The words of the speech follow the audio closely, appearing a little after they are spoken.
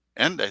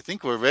And I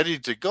think we're ready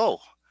to go.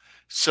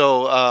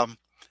 So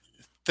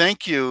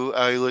thank you,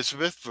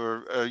 Elizabeth,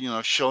 for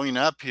showing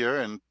up here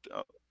and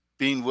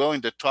being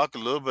willing to talk a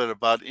little bit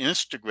about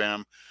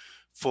Instagram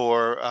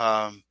for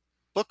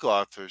book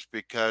authors,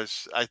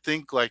 because I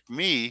think, like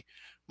me,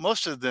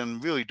 most of them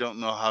really don't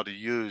know how to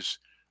use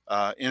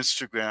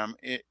Instagram.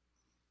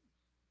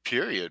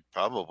 Period,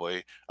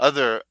 probably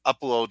other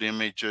upload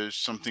images,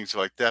 some things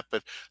like that.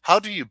 But how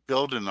do you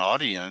build an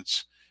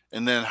audience,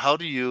 and then how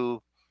do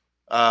you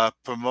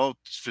promote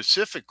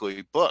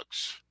specifically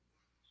books?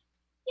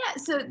 Yeah,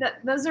 so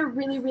those are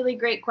really, really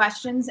great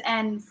questions.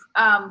 And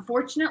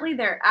fortunately,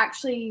 they're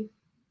actually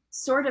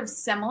sort of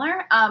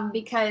similar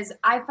because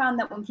I found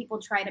that when people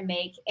try to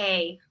make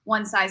a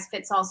one size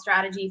fits all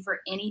strategy for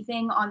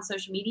anything on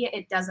social media,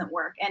 it doesn't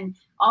work. And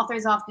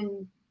authors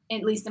often,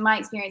 at least in my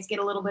experience, get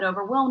a little bit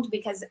overwhelmed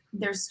because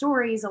their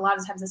stories, a lot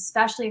of times,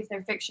 especially if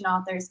they're fiction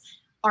authors,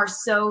 are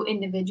so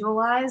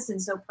individualized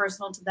and so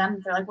personal to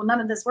them. They're like, well,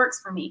 none of this works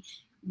for me.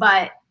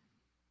 But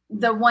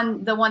the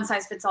one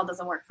size fits all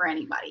doesn't work for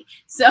anybody,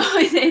 so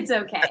it's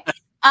okay.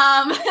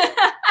 um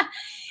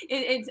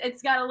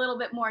it's got a little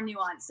bit more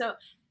nuance. So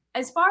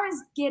as far as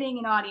getting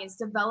an audience,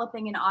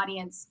 developing an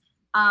audience,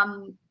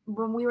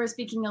 when we were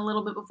speaking a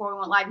little bit before we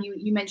went live,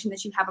 you mentioned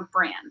that you have a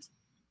brand,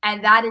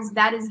 and that is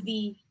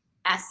the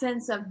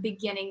essence of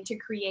beginning to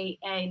create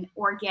an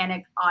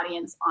organic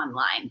audience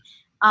online.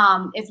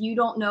 If you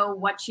don't know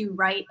what you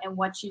write and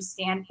what you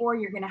stand for,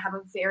 you're going to have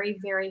a very,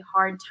 very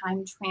hard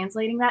time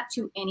translating that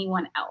to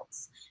anyone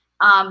else.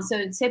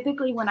 So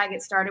typically when I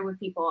get started with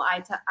people,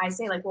 I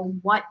say, like, well,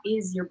 what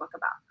is your book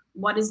about?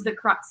 What is the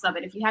crux of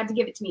it? If you had to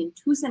give it to me in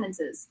 2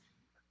 sentences,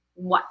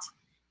 what?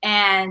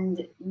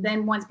 And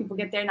then once people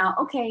get there, now,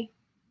 okay,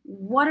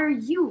 what are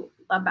you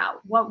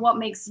about? What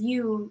makes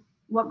you,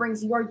 what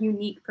brings your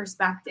unique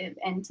perspective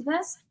into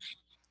this?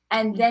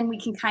 And then we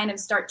can kind of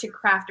start to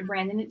craft a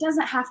brand. And it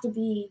doesn't have to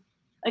be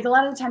like, a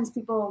lot of the times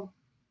people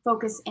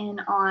focus in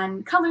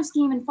on color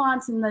scheme and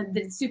fonts and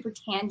the super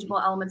tangible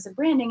elements of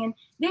branding, and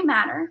they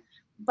matter.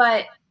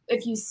 But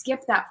if you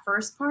skip that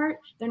first part,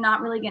 they're not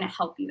really going to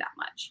help you that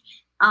much.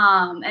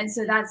 And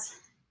so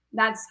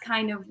that's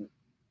kind of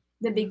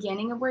the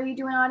beginning of where you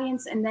do an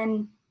audience. And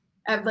then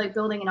of like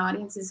building an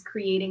audience is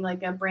creating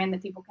like a brand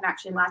that people can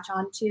actually latch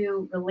on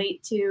to,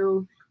 relate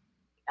to,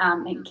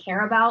 and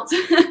care about.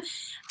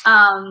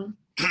 um,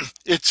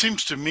 It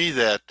seems to me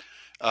that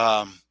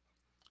um,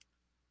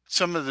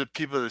 some of the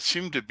people that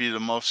seem to be the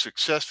most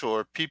successful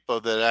are people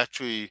that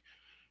actually,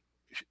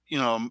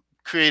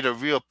 create a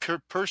real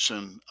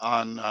person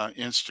on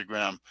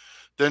Instagram.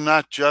 They're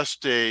not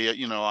just I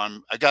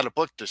got a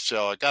book to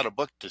sell. I got a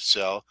book to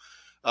sell.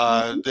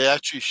 They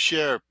actually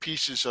share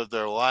pieces of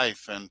their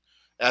life and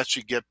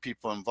actually get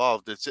people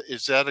involved.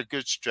 Is that a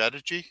good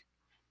strategy?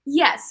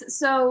 Yes.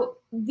 So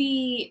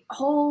the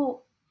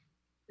whole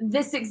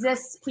 "this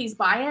exists, please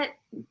buy it"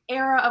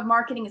 era of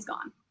marketing is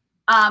gone.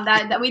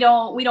 That we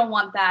don't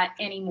want that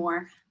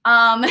anymore.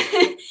 Um,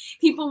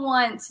 People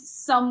want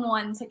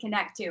someone to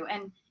connect to,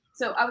 and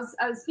so I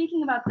was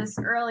speaking about this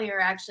earlier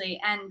actually,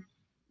 and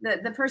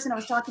the person I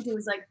was talking to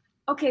was like,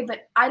 okay,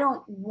 but I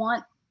don't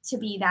want to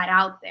be that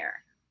out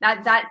there.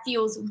 That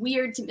feels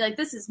weird to me. Like,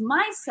 this is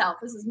myself.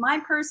 This is my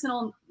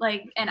personal,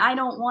 like, and I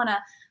don't want to.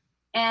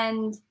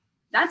 And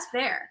that's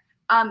fair.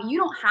 You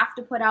don't have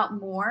to put out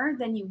more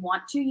than you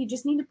want to. You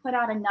just need to put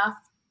out enough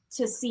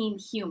to seem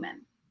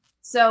human.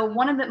 So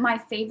one of my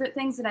favorite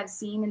things that I've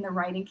seen in the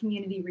writing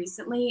community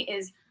recently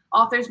is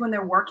authors, when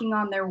they're working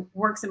on their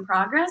works in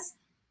progress,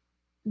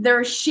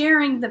 they're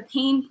sharing the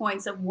pain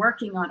points of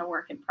working on a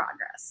work in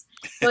progress.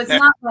 So it's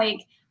not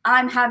like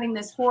I'm having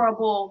this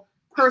horrible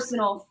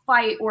personal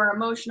fight or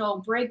emotional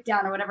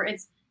breakdown or whatever.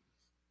 It's,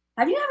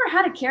 have you ever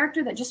had a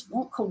character that just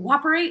won't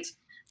cooperate?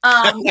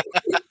 Um,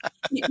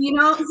 so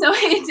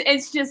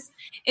it's just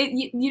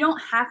you don't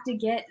have to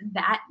get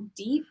that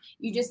deep.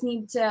 You just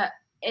need to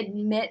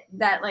admit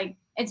that, like,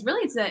 it's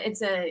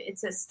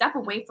a step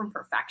away from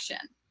perfection,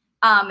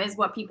 is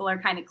what people are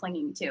kind of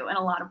clinging to in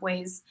a lot of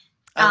ways.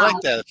 I um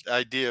like that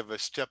idea of a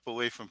step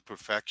away from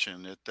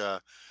perfection.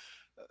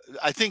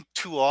 I think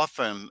too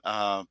often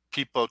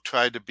people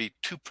try to be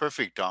too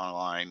perfect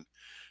online,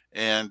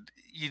 and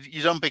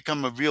you don't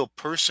become a real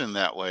person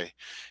that way.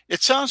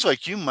 It sounds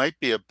like you might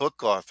be a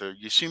book author.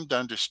 You seem to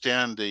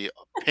understand the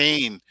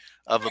pain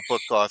of a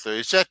book author.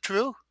 Is that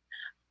true?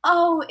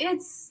 oh,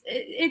 it's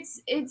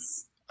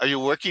Are you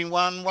working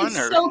on one, it's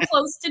or so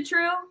close to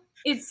true.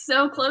 It's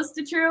so close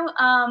to true.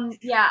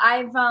 Yeah,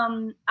 I've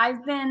been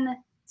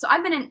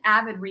an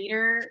avid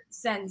reader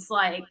since,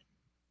 like,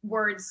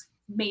 words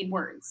made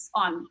words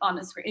on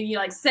the screen.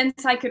 Like,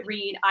 since I could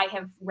read, I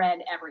have read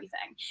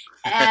everything,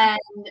 and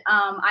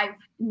I've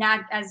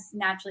not as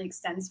naturally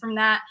extends from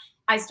that.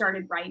 I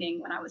started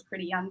writing when I was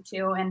pretty young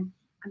too, and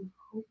I'm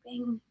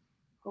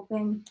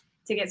hoping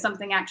to get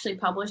something actually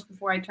published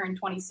before I turn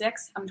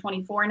 26. I'm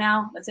 24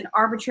 now. That's an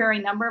arbitrary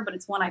number, but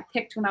it's one I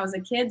picked when I was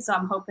a kid, so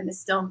I'm hoping to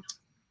still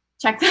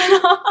check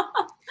that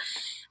off.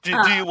 do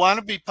you want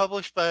to be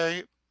published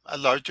by a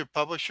larger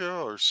publisher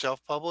or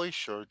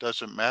self-publish, or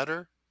does it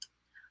matter?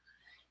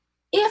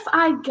 If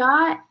I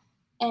got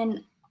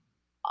an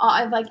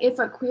like if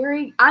a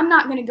query, I'm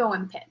not going to go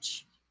and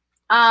pitch.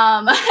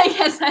 I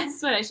guess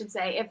that's what I should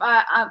say. If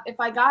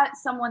I got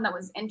someone that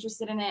was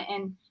interested in it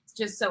and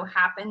just so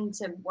happened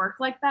to work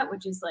like that,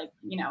 which is like,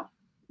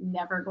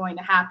 never going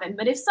to happen.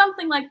 But if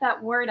something like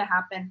that were to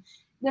happen,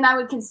 then I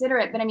would consider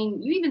it. But I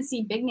mean, you even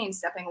see big names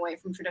stepping away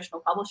from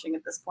traditional publishing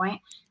at this point.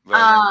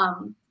 Right.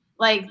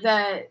 Like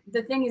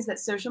the thing is that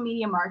social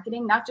media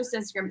marketing, not just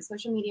Instagram, but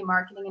social media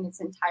marketing in its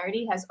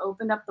entirety has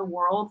opened up the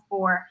world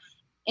for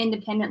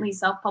independently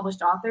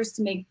self-published authors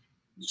to make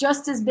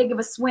just as big of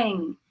a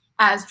swing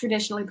as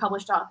traditionally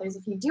published authors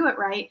if you do it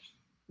right,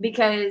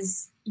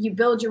 because you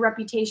build your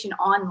reputation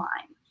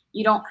online.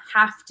 You don't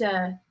have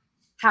to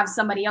have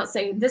somebody else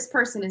say this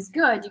person is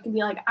good. You can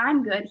be like,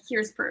 I'm good,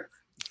 here's proof.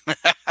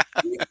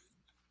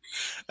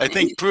 I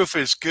think proof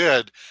is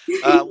good.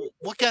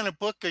 What kind of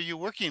book are you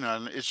working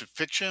on? Is it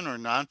fiction or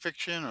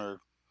nonfiction or?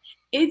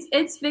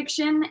 It's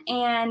fiction,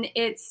 and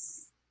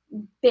it's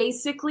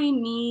basically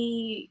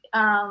me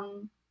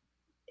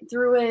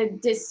through a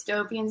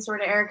dystopian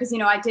sort of era, because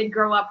I did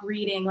grow up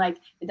reading like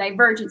the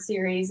Divergent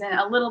series and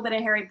a little bit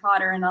of Harry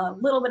Potter and a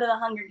little bit of the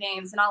Hunger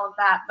Games and all of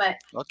that, but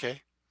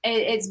Okay.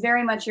 it's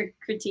very much a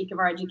critique of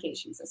our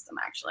education system,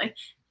 actually.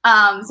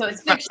 So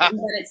it's fiction,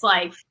 but it's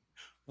like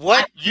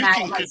What I'm at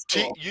high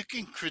school. you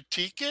can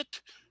critique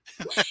it?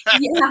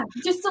 Yeah,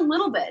 just a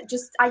little bit.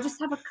 I just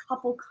have a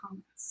couple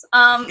comments.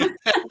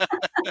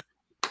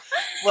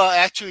 Well,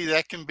 actually,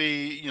 that can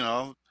be,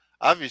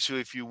 obviously,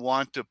 if you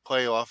want to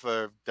play off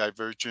of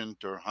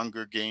Divergent or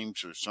Hunger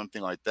Games or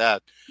something like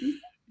that,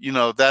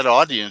 that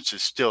audience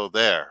is still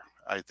there.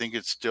 I think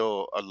it's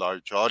still a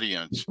large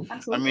audience. I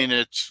Absolutely. mean,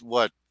 it's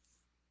what,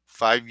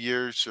 5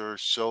 years or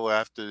so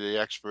after the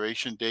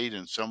expiration date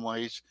in some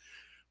ways,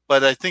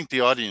 but I think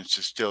the audience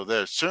is still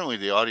there. Certainly,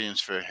 the audience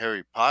for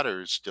Harry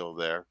Potter is still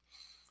there,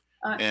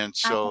 and I have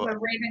so a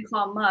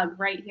Ravenclaw mug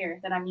right here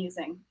that I'm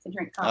using to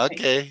drink coffee.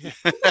 okay.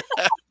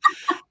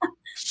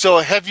 So,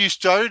 have you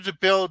started to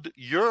build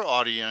your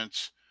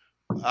audience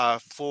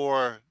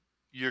for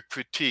your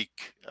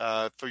critique,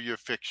 for your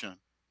fiction?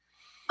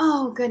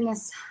 Oh,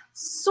 goodness.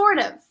 Sort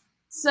of.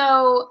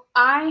 So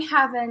I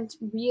haven't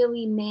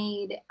really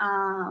made,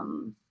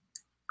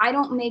 I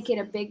don't make it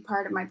a big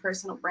part of my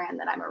personal brand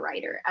that I'm a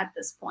writer at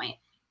this point.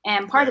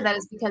 And part of Right. that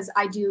is because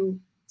I do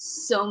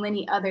so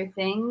many other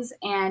things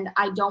and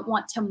I don't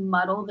want to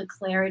muddle the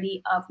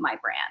clarity of my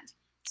brand. Okay.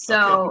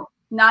 So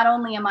not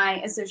only am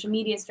I a social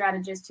media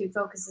strategist who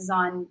focuses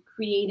on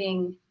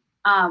creating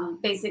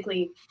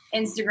basically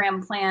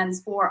Instagram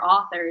plans for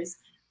authors,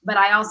 but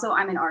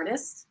I'm an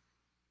artist.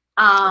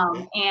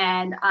 Okay.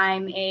 And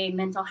I'm a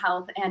mental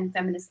health and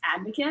feminist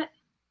advocate,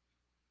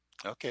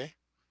 Okay.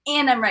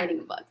 and I'm writing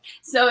a book.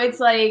 So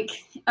it's like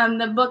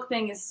the book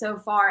thing is so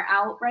far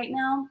out right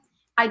now.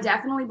 I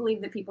definitely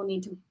believe that people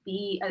need to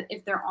be,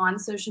 if they're on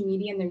social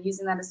media and they're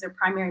using that as their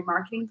primary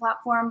marketing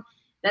platform,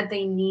 that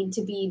they need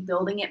to be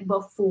building it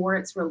before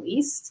it's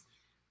released.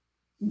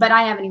 But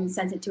I haven't even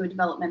sent it to a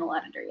developmental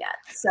editor yet.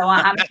 So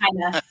I'm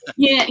kind of,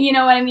 you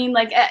know what I mean?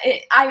 Like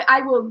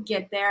I will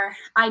get there.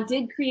 I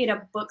did create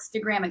a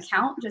Bookstagram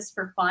account just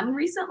for fun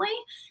recently.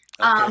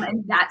 Okay.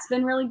 And that's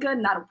been really good.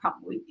 And that'll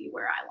probably be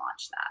where I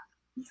launch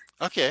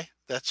that. Okay.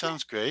 That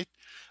sounds great.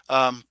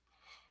 Um,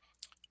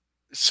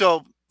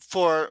 so,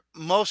 for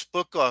most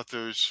book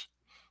authors,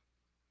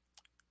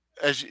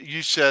 as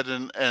you said,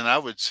 and I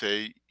would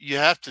say, you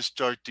have to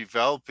start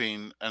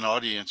developing an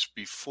audience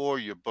before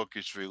your book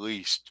is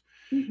released.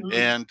 Mm-hmm.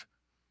 And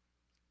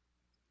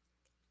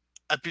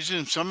I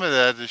presume some of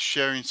that is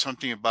sharing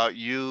something about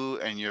you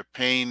and your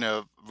pain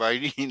of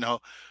writing,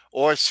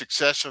 or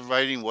success of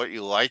writing, what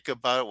you like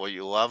about it, what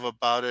you love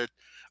about it.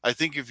 I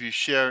think if you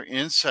share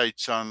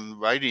insights on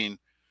writing,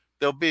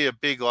 there'll be a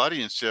big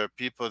audience there,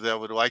 people that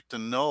would like to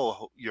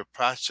know your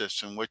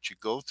process and what you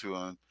go through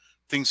and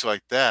things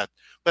like that.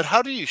 But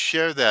how do you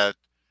share that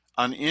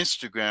on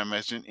Instagram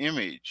as an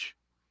image?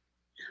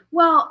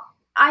 Well,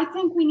 I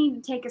think we need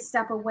to take a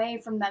step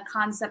away from the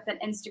concept that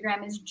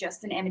Instagram is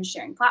just an image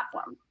sharing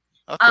platform,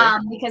 Okay.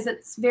 because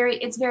it's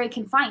very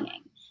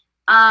confining.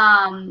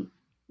 Um,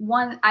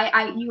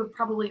 you have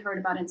probably heard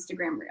about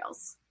Instagram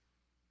Reels.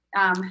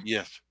 Um,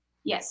 Yes.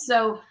 yes.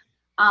 So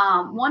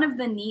one of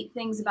the neat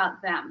things about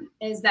them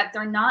is that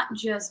they're not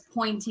just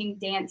pointing,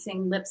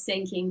 dancing, lip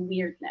syncing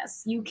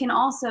weirdness. You can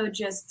also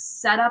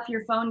just set up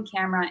your phone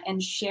camera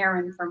and share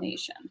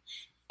information.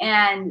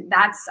 And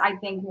that's, I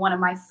think, one of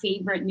my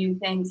favorite new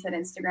things that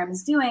Instagram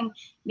is doing,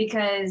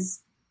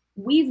 because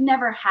we've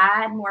never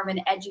had more of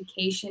an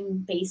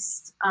education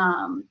based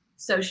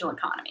social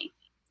economy,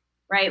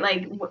 right?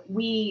 Like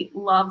we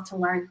love to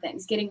learn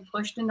things. Getting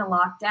pushed into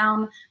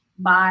lockdown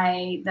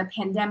by the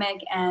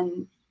pandemic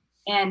and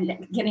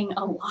getting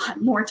a lot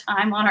more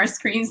time on our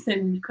screens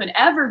than could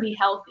ever be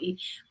healthy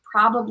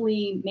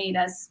probably made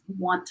us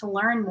want to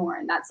learn more.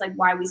 And that's like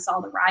why we saw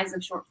the rise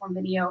of short form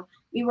video.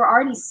 We were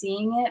already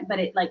seeing it, but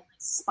it like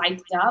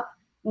spiked up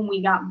when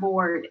we got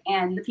bored.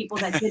 And the people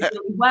that did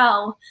really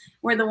well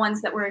were the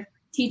ones that were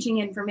teaching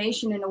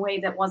information in a way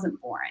that wasn't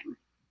boring.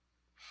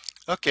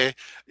 Okay.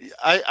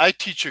 I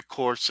teach a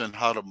course on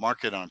how to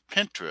market on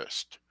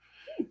Pinterest.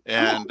 Oh,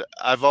 And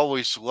I've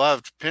always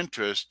loved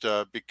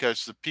Pinterest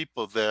because the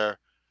people there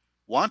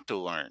want to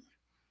learn.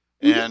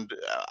 mhm. And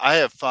I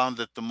have found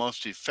that the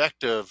most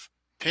effective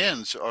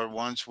pins are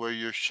ones where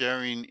you're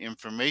sharing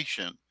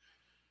information.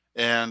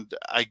 And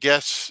I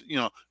guess,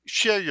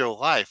 share your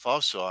life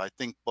also. I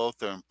think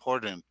both are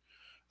important.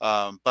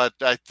 But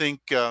I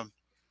think,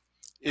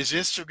 is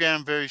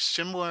Instagram very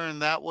similar in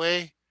that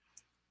way?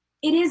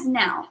 It is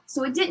now.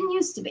 So it didn't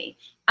used to be.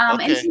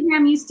 Okay.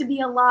 Instagram used to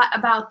be a lot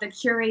about the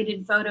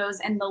curated photos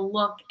and the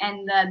look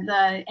and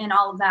the and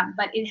all of that,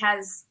 but it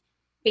has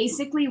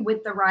basically,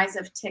 with the rise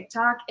of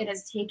TikTok, it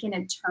has taken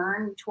a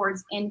turn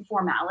towards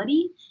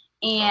informality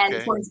and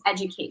Okay. towards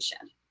education,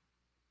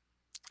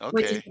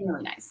 which has Okay. been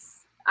really nice.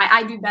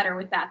 I do better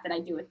with that than I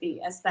do with the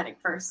aesthetic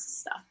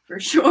first stuff for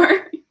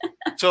sure.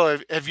 So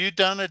have you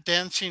done a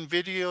dancing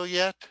video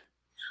yet?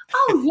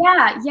 Oh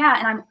yeah, yeah,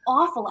 and I'm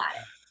awful at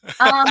it.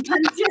 I'm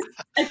just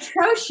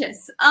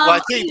atrocious. Well,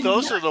 I think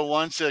those are the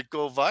ones that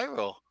go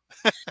viral.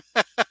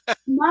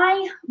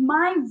 My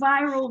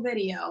viral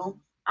video,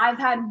 I've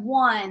had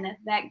one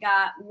that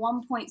got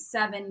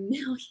 1.7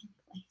 million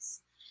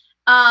plays.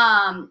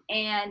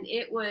 And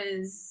it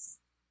was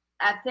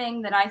a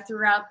thing that I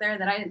threw out there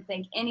that I didn't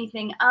think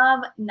anything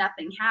of.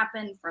 Nothing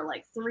happened for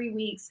like 3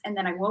 weeks. And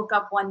then I woke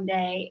up one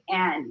day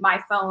and my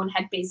phone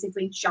had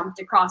basically jumped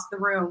across the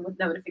room with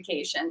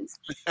notifications.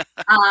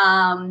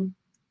 Um,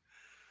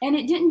 and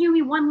it didn't do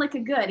me one lick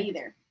of good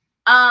either.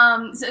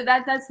 So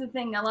that's the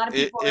thing. A lot of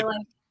It people are it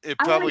like, it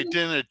I want to probably get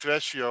didn't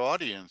address your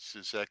audience,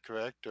 is that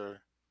correct?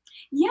 Or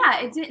yeah,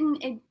 it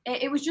didn't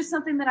it was just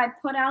something that I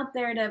put out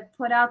there to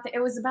put out there.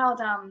 It was about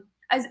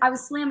I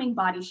was slamming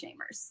body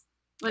shamers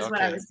was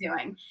what I okay, was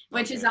doing,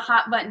 which is a okay.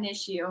 hot button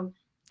issue.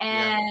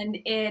 Yeah, And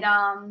it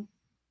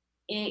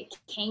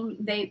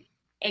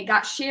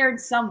got shared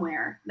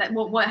somewhere. That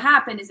what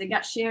happened is it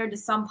got shared to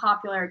some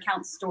popular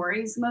account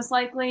stories most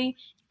likely,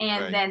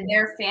 and right. then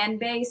their fan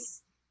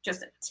base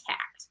just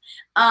attacked.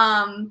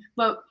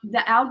 But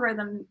the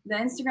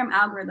Instagram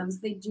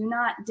algorithms, they do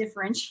not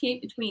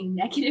differentiate between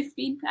negative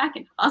feedback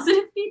and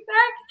positive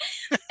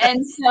feedback.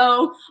 And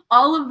so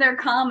all of their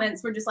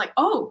comments were just like,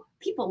 oh,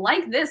 people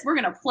like this. We're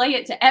going to play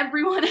it to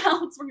everyone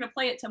else. We're going to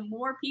play it to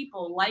more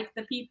people like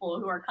the people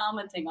who are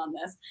commenting on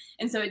this.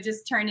 And so it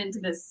just turned into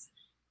this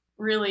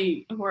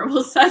really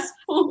horrible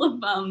cesspool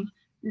of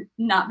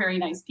not very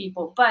nice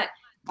people. But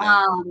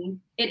Yeah.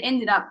 it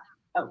ended up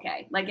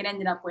okay. Like it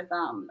ended up with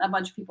a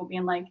bunch of people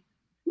being like,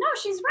 no,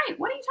 she's right.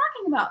 What are you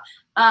talking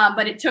about?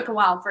 But it took a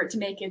while for it to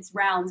make its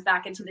rounds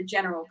back into the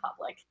general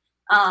public.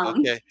 Um,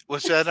 Okay.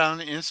 Was that on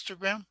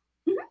Instagram?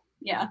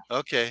 yeah.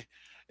 Okay.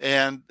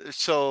 And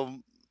so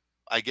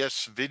I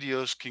guess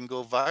videos can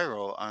go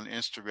viral on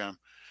Instagram.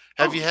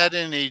 Have you Oh had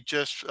any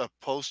just a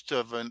post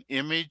of an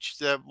image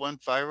that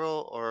went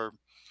viral or okay.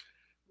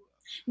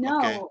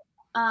 no.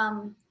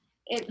 Um,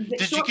 the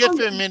Did you short get form.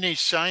 very many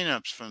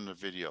signups from the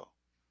video?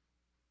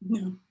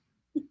 No.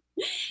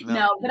 No.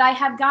 No, but I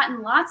have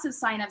gotten lots of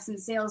signups and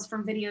sales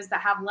from videos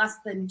that have less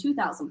than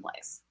 2,000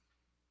 plays,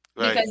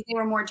 Right. because they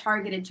were more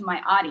targeted to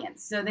my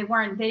audience. So they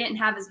didn't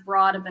have as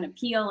broad of an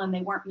appeal, and they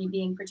weren't me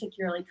being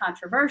particularly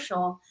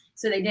controversial.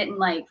 So they didn't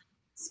like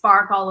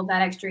spark all of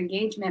that extra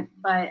engagement.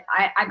 But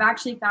I've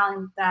actually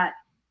found that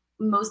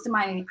most of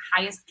my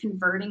highest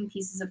converting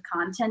pieces of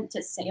content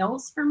to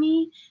sales for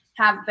me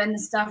have been the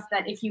stuff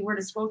that if you were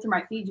to scroll through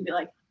my feed, you'd be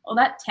like, oh,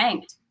 that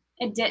tanked.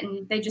 It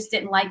didn't. They just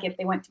didn't like it.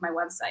 They went to my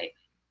website.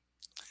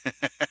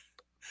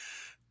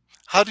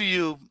 How do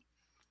you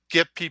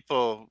get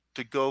people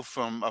to go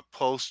from a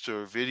post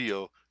or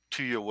video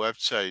to your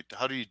website?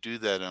 How do you do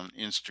that on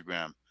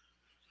Instagram?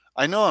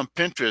 I know on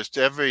Pinterest,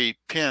 every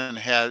pin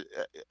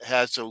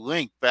has a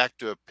link back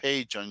to a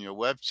page on your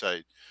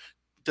website.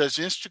 Does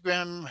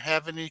Instagram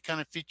have any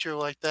kind of feature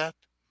like that?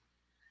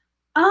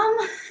 Um,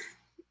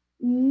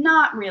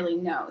 Not really,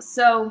 no.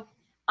 So,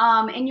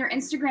 in your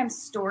Instagram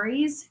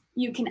stories,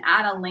 you can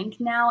add a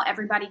link now.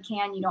 Everybody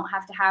can. You don't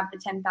have to have the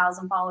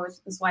 10,000 followers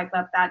to swipe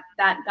up.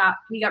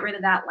 We got rid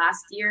of that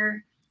last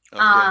year.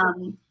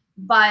 Okay.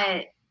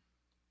 But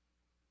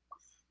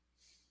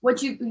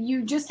what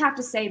you just have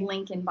to say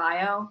link in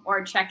bio,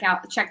 or check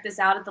this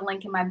out at the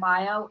link in my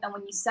bio. And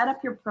when you set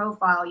up your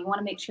profile, you want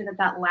to make sure that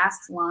that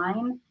last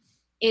line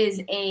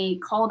is a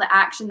call to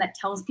action that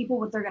tells people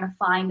what they're going to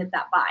find at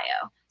that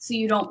bio, so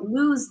you don't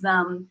lose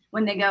them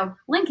when they go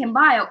link in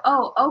bio,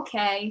 oh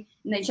okay,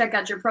 and they check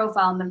out your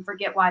profile and then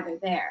forget why they're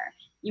there.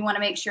 You want to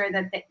make sure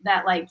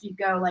that like you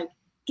go like,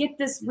 get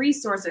this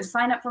resource or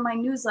sign up for my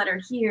newsletter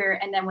here,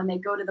 and then when they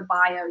go to the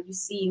bio, you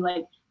see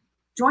like,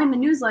 join the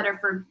newsletter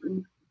for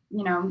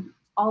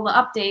all the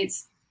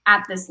updates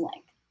at this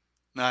link.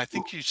 Now, I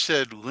think you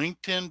said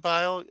LinkedIn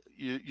bio.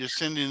 You're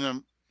sending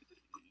them.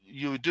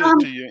 You would do it um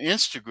to your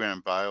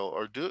Instagram bio,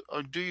 or do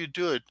you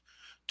do it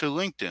to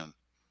LinkedIn?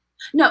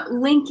 no,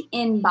 link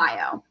in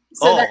bio.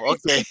 So that Oh,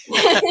 okay.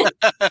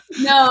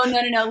 no.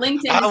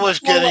 LinkedIn I is a was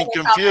whole getting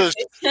other confused.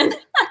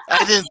 conversation.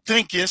 I didn't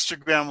think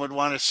Instagram would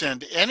want to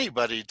send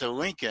anybody to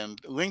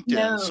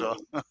LinkedIn. So,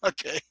 No.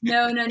 okay.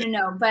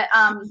 No. But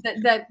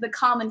the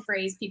common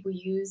phrase people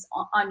use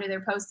under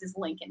their post is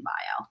link in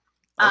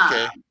bio.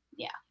 Okay.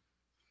 Yeah.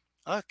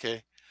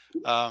 Okay.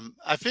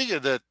 I figure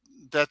that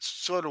that's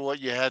sort of what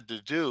you had to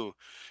do.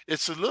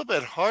 It's a little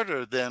bit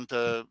harder than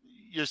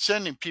you're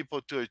sending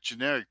people to a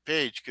generic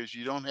page because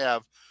you don't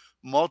have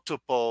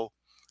multiple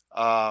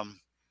um,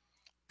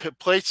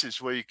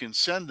 places where you can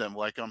send them.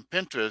 Like on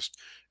Pinterest,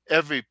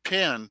 every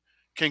pin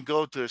can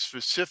go to a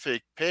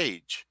specific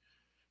page.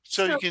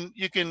 So So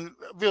you can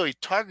really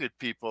target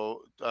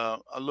people a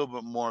little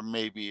bit more,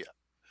 maybe.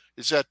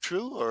 Is that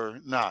true or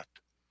not?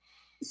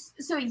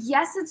 so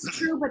yes, it's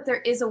true, but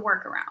there is a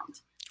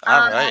workaround.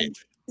 All right.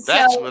 So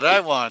That's what I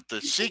want, the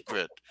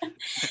secret.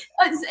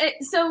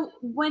 so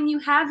when you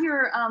have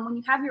your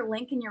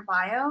link in your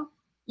bio,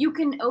 you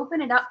can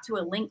open it up to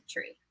a link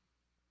tree.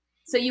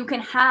 So you can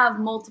have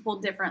multiple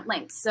different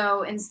links.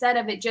 So instead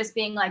of it just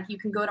being like you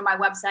can go to my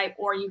website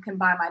or you can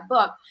buy my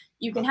book,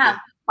 you can have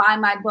Okay. buy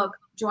my book,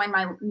 join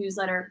my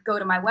newsletter, go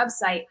to my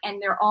website,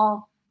 and they're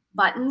all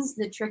buttons.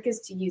 The trick is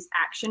to use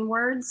action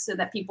words so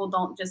that people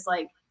don't just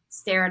like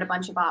stare at a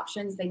bunch of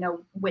options. They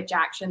know which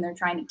action they're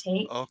trying to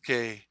take.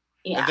 Okay.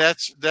 And Yeah.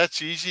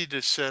 that's easy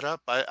to set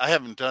up. I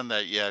haven't done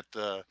that yet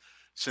So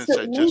since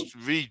I link just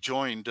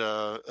rejoined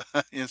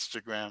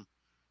Instagram.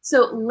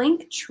 So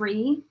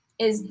Linktree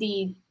is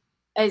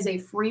a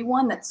free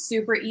one that's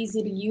super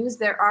easy to use.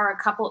 There are a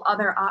couple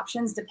other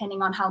options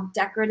depending on how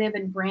decorative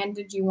and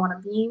branded you want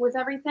to be with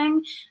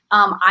everything.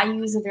 I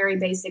use a very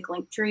basic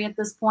Linktree at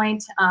this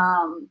point.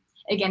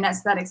 Again,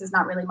 aesthetics is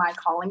not really my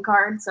calling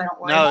card, so I don't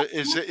worry Now, about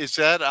is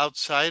that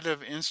outside of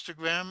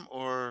Instagram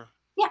or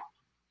it.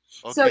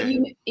 Yeah. So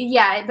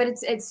okay. but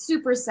it's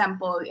super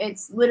simple.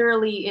 It's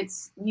literally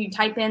you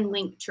type in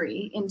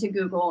Linktree into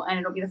Google and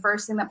it'll be the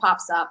first thing that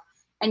pops up,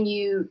 and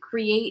you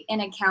create an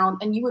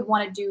account, and you would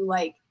want to do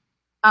like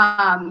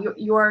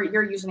your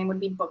username would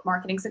be book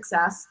marketing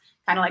success,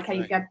 kind of like how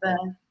you Right.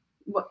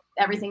 get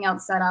everything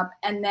else set up,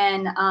 and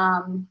then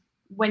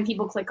when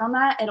people click on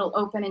that, it'll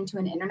open into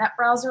an internet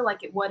browser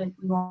like it would if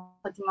you were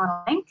clicking on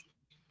a link,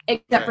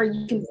 except for Right.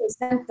 you can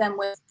present them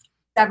with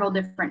several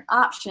different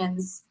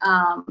options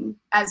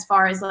as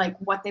far as like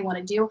what they want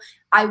to do.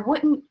 I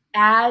wouldn't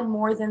add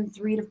more than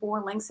 3 to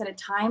 4 links at a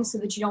time so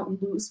that you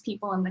don't lose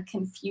people in the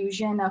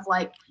confusion of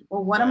like,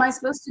 well, what am I Right.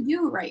 supposed to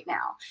do right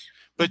now?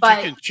 But you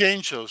But can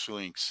change those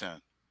links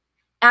then.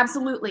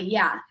 absolutely,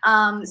 yeah.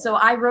 So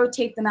I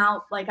rotate them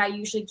out. Like I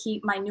usually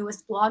keep my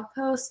newest blog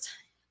post,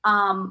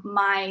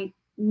 my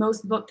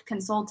most booked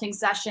consulting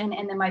session,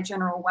 and then my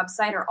general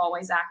website are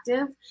always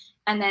active.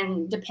 And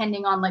then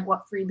depending on like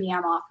what freebie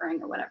I'm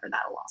offering or whatever,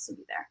 that'll also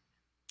be there.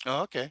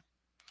 Oh, okay.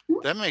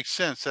 That makes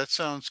sense. That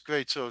sounds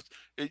great. So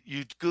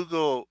you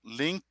Google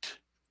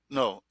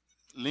no,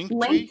 Link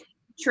Linktree?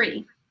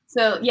 tree.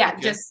 So yeah,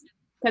 Okay. just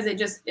because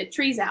it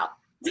trees out.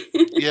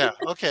 Yeah.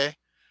 Okay.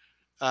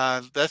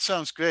 That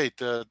sounds great.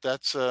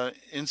 That's an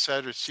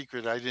insider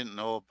secret I didn't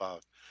know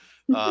about.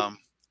 Um,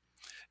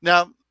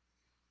 now,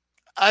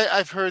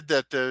 I've heard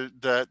that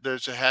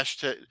there's a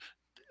hashtag.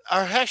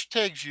 Are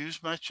hashtags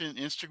used much in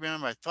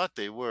Instagram? I thought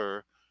they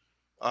were.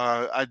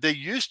 They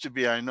used to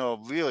be. I know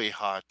really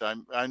hot.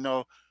 I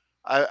know.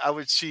 I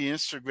would see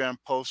Instagram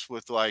posts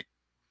with like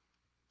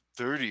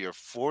 30 or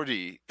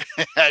 40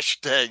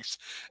 hashtags,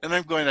 and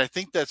I'm going. I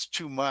think that's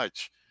too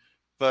much.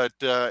 But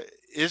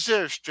is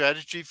there a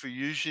strategy for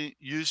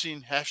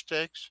using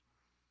hashtags?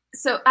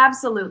 So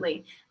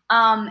absolutely.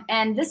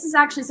 And this is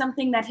actually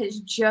something that has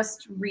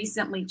just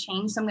recently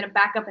changed. So I'm going to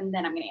back up and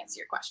then I'm going to answer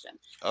your question.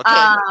 Okay.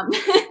 Um,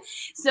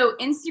 so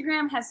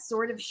Instagram has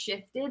sort of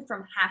shifted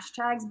from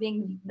hashtags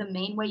being the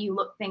main way you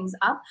look things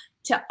up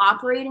to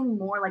operating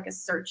more like a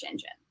search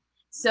engine.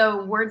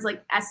 So words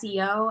like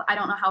SEO, I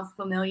don't know how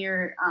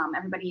familiar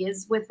everybody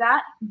is with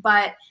that,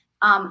 but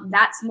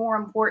that's more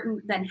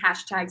important than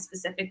hashtags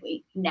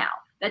specifically now.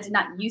 That did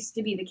not used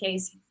to be the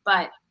case,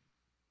 but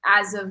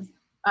as of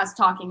us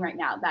talking right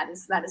now,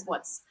 that's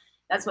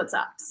what's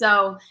up.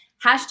 So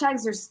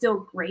hashtags are still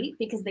great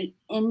because they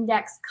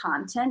index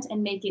content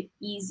and make it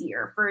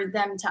easier for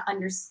them to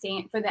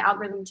understand, for the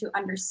algorithm to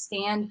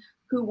understand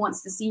who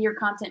wants to see your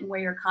content and where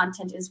your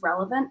content is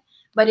relevant,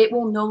 but it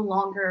will no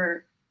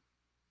longer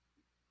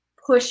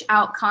push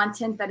out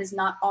content that is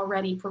not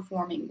already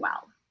performing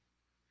well.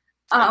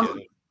 I get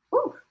it.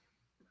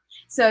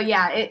 So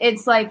yeah,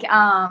 it's like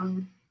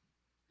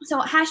so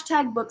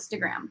hashtag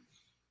Bookstagram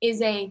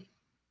is a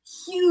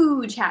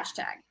huge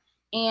hashtag.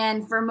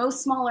 And for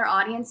most smaller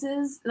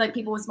audiences, like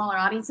people with smaller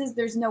audiences,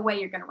 there's no way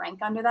you're going to rank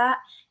under that.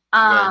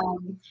 Right.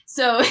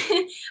 So,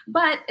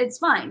 but it's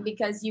fine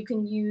because you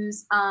can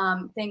use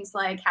things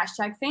like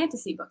hashtag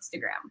fantasy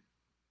bookstagram.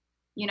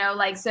 You know,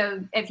 like,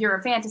 so if you're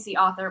a fantasy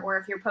author or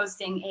if you're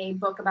posting a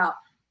book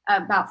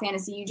about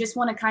fantasy, you just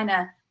want to kind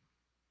of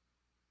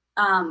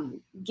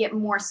get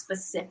more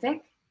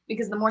specific.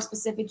 because the more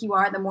specific you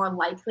are, the more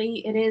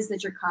likely it is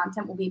that your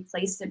content will be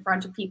placed in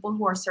front of people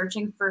who are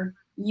searching for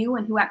you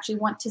and who actually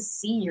want to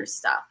see your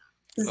stuff.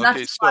 Because Okay,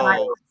 nothing's fun.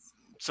 so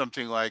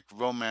something like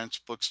romance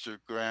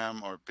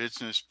bookstagram or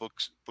business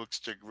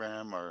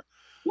bookstagram or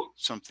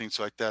some things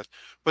like that.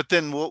 But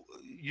then what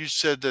you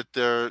said that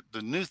the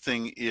new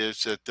thing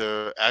is that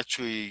they're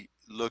actually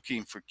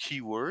looking for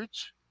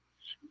keywords.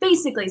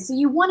 Basically, so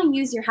you want to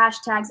use your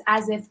hashtags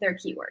as if they're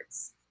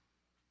keywords.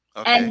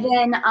 Okay. And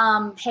then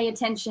pay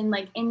attention,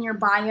 like in your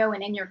bio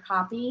and in your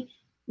copy.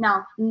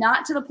 Now,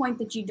 not to the point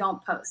that you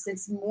don't post.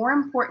 It's more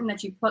important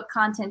that you put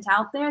content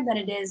out there than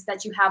it is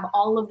that you have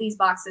all of these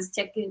boxes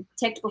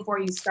ticked before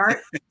you start,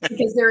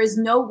 because there is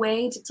no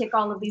way to tick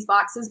all of these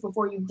boxes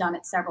before you've done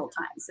it several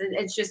times.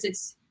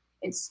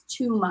 It's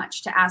too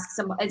much to ask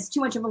someone. It's too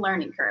much of a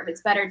learning curve.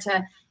 It's better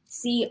to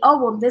see, oh,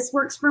 well, this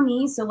works for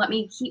me, so let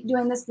me keep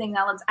doing this thing.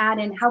 Now let's add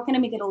in, how can I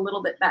make it a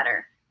little bit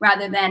better,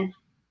 rather than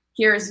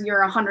here's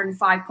your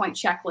 105-point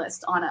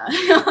checklist on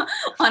a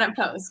on a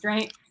post,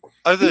 right?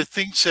 Are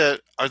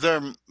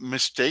there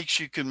mistakes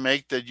you can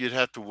make that you'd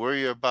have to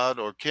worry about,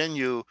 or can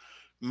you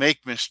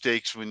make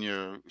mistakes when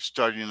you're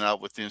starting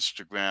out with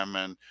Instagram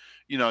and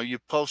you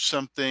post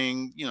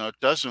something, it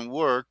doesn't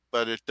work,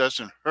 but it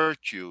doesn't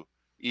hurt you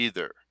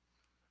either?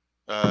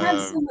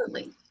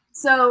 Absolutely.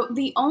 So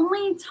the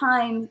only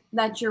time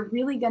that you're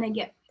really going to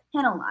get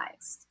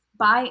penalized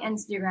by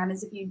Instagram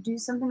is if you do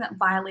something that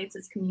violates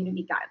its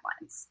community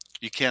guidelines.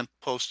 You can't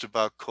post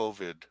about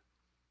COVID.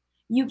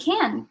 You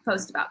can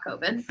post about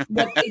COVID.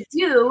 What they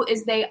do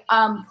is they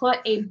put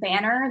a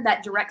banner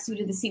that directs you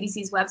to the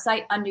CDC's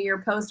website under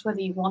your post, whether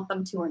you want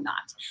them to or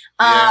not.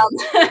 Yeah.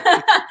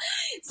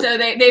 So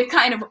they've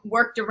kind of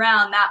worked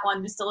around that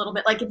one just a little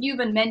bit. Like if you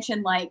even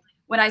mentioned like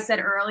what I said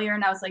earlier,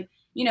 and I was like,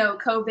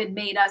 COVID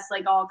made us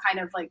like all kind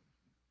of like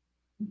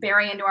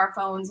bury into our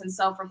phones and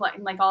self-reflect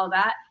and like all of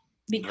that.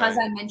 Because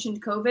Right. I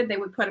mentioned COVID, they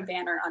would put a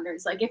banner under.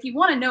 It's like, if you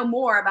want to know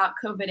more about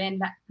COVID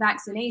and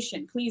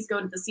vaccination, please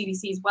go to the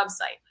CDC's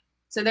website.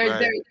 So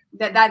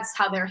that's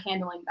how they're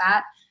handling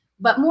that.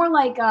 But more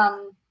like,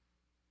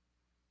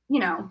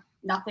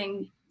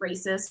 nothing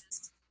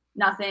racist,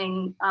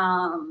 nothing.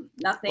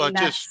 Well,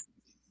 just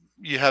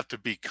you have to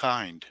be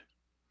kind.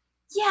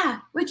 Yeah,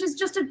 which is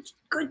just a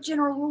good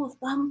general rule of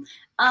thumb.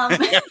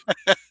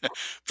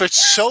 For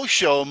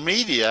social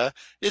media,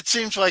 it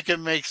seems like it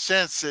makes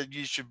sense that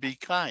you should be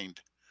kind.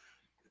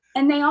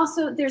 And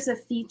there's a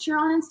feature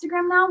on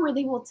Instagram now where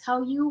they will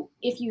tell you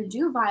if you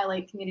do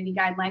violate community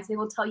guidelines, they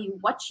will tell you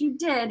what you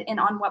did and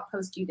on what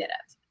post you did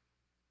it.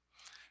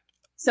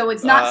 So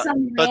it's not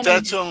some But random.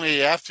 that's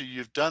only after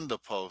you've done the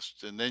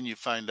post, and then you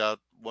find out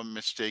what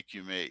mistake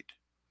you made.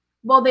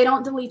 Well, they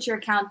don't delete your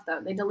account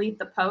though. They delete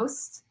the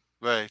post.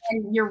 Right.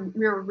 And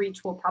your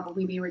reach will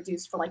probably be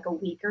reduced for like a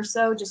week or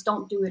so. Just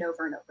don't do it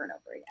over and over and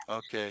over again.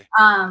 Okay.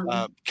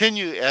 Can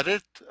you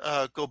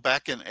go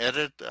back and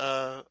edit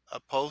a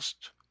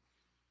post?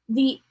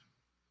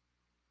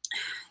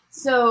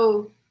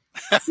 So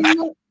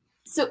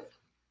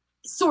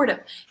sort of.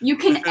 You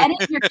can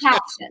edit your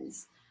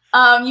captions.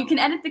 You can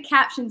edit the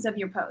captions of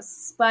your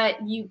posts,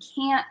 but you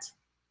can't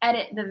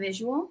edit the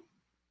visual.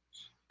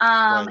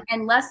 Right.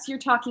 Unless you're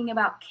talking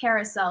about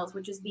carousels,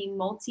 which is the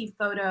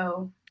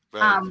multi-photo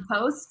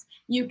post,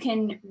 you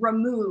can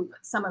remove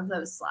some of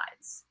those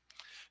slides.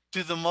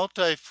 Do the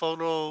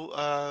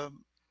multi-photo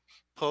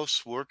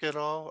posts work at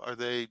all? Are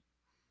they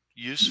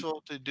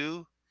useful to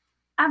do?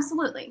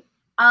 Absolutely.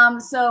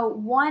 So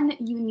one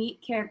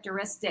unique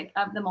characteristic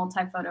of the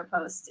multi-photo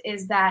post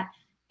is that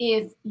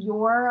if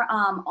your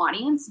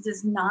audience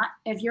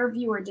if your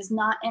viewer does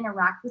not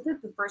interact with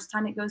it the first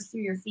time it goes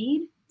through your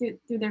feed,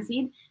 through their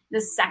feed,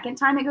 the second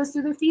time it goes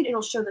through their feed,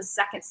 it'll show the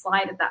second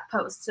slide of that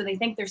post. So they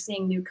think they're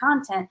seeing new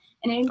content,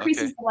 and it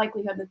increases the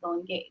likelihood that they'll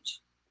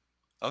engage.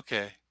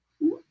 Okay.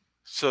 Mm-hmm.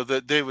 So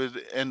that they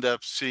would end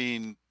up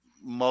seeing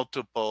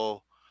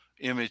multiple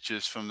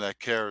images from that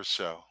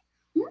carousel.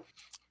 Mm-hmm.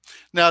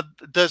 Now,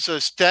 does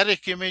a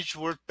static image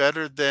work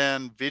better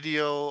than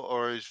video,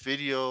 or is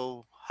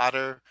video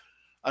hotter?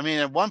 I mean,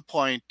 at one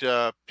point,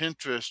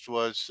 Pinterest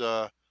was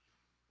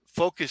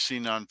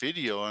focusing on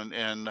video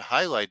and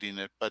highlighting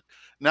it, but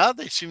now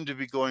they seem to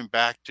be going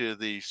back to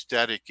the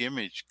static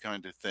image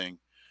kind of thing.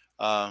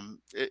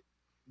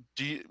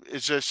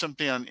 Is there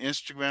something on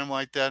Instagram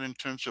like that in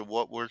terms of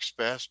what works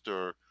best,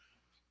 or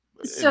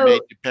it may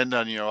depend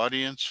on your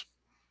audience?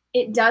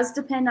 It does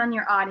depend on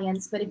your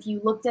audience, but if you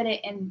looked at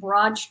it in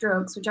broad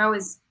strokes, which I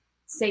always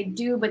say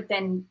do, but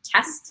then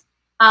test,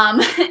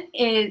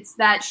 it's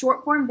that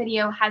short form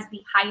video has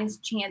the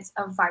highest chance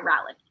of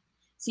virality.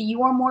 So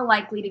you are more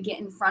likely to get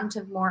in front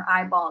of more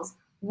eyeballs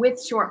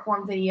with short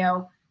form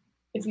video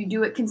if you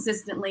do it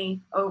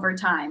consistently over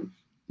time.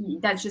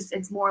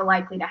 It's more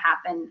likely to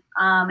happen.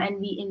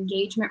 And the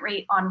engagement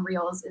rate on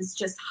Reels is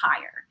just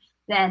higher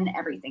than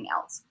everything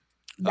else.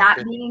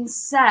 That being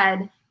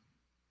said,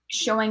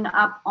 showing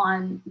up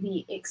on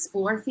the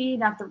Explore feed,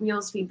 not the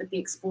Reels feed, but the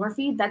Explore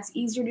feed. That's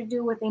easier to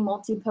do with a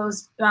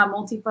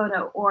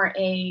multi-photo or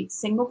a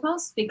single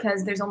post,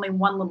 because there's only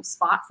one little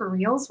spot for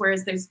Reels,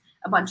 whereas there's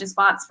a bunch of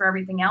spots for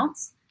everything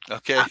else.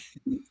 Okay.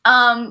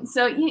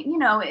 So you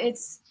know,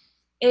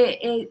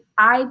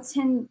 I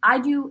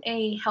do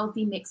a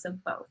healthy mix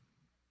of both.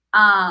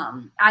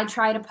 I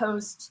try to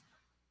post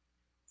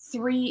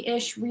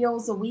 3-ish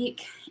Reels a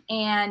week,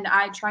 and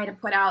I try to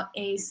put out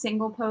a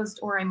single post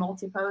or a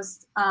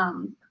multi-post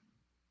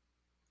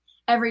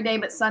every day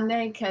but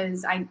Sunday,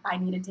 because I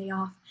need a day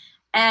off.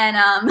 And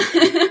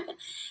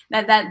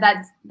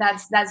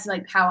that's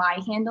like how I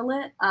handle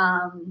it.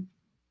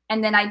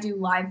 And then I do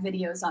live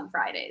videos on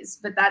Fridays,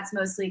 but that's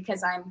mostly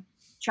because I'm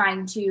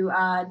trying to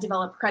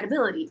develop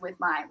credibility with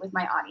my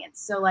audience.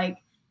 So like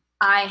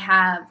I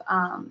have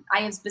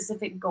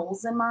specific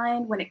goals in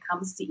mind when it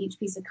comes to each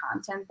piece of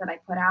content that I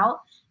put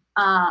out,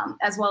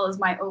 as well as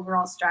my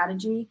overall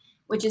strategy,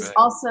 which is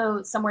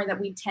also somewhere that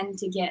we tend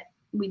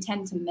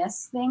to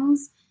miss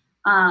things.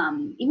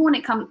 Even when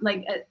it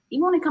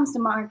comes to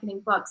marketing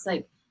books,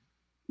 like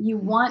you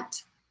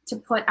want to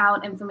put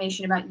out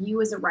information about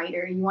you as a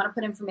writer. You want to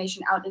put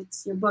information out.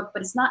 It's your book,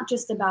 but it's not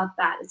just about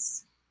that.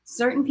 It's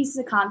certain pieces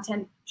of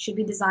content should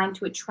be designed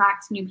to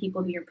attract new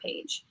people to your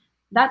page.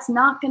 That's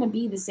not going to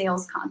be the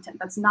sales content.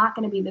 That's not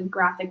going to be the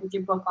graphic with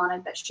your book on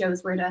it that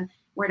shows where to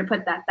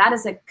put that. That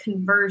is a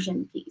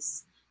conversion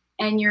piece.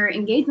 And your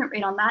engagement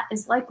rate on that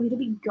is likely to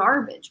be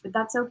garbage, but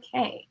that's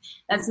okay.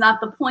 That's not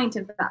the point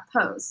of that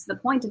post. The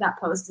point of that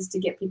post is to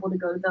get people to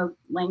go to the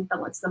link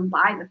that lets them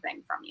buy the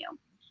thing from you.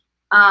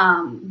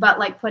 But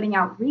like putting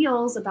out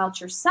Reels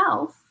about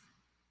yourself,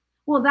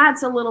 well,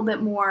 that's a little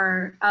bit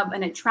more of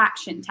an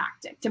attraction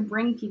tactic to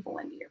bring people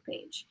into your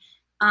page.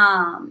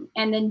 And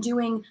then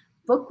doing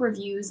book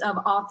reviews of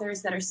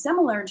authors that are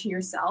similar to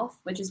yourself,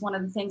 which is one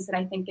of the things that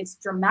I think is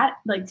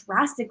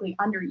drastically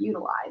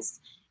underutilized.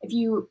 If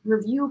you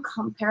review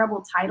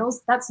comparable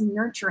titles, that's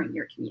nurturing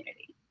your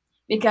community,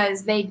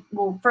 because they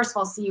will first of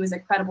all see you as a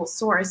credible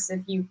source.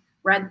 If you've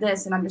read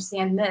this and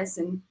understand this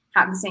and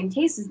have the same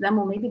taste as them,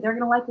 well, maybe they're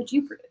going to like what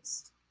you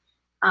produced.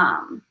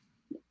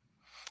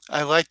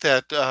 I like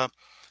that.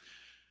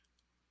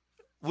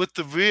 With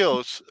the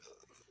Reels,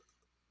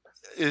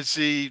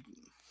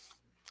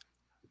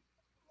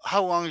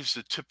 how long is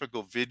the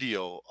typical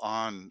video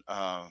on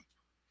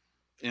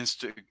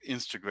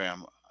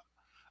Instagram?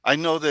 I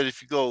know that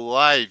if you go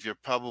live, you're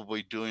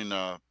probably doing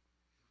a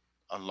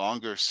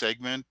longer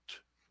segment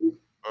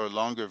or a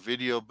longer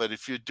video, but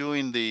if you're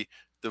doing the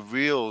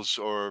Reels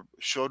or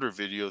shorter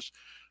videos,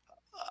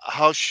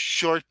 how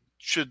short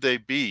should they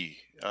be?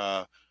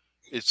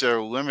 Is there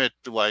a limit,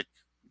 like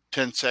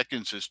 10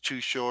 seconds is too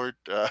short?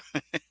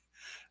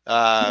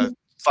 5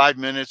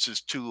 minutes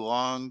is too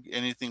long?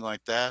 Anything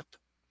like that?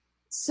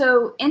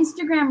 So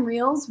Instagram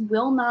Reels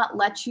will not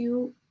let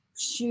you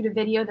shoot a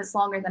video that's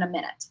longer than a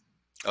minute.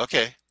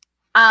 Okay.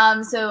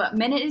 So a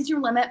minute is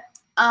your limit.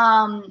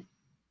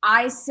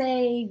 I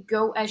say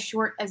go as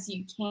short as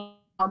you can,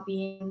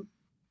 being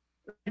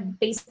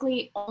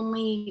basically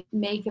only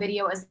make a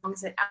video as long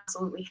as it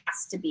absolutely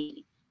has to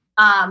be.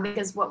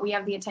 Because what we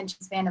have the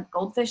attention span of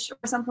goldfish or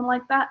something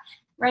like that,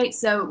 right?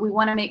 So we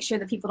want to make sure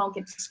that people don't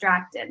get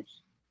distracted.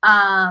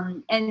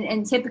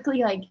 And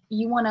typically, like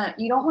you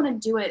don't want to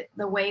do it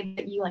the way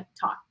that you like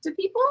talk to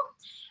people.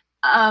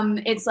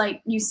 It's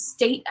like you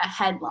state a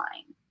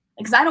headline,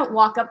 because I don't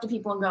walk up to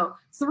people and go,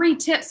 3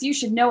 tips you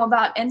should know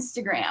about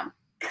Instagram.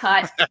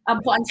 Cut a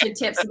bunch of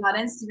tips about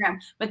Instagram.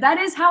 But that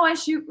is how I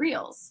shoot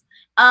Reels,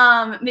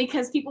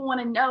 because people want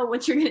to know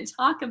what you're going to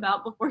talk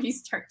about before you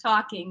start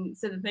talking,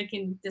 so that they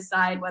can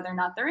decide whether or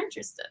not they're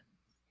interested.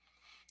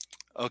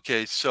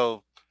 Okay,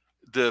 so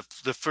the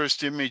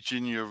first image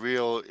in your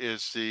reel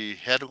is the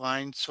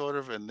headline, sort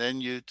of, and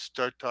then you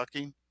start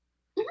talking?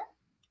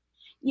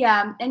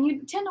 Yeah, and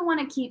you tend to want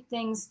to keep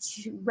things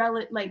to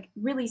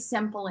really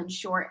simple and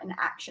short and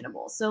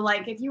actionable. So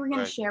like if you were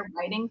going to share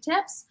writing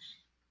tips,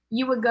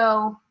 you would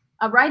go,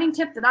 a writing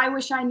tip that I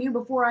wish I knew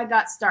before I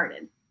got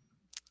started.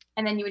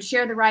 And then you would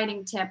share the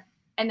writing tip,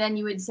 and then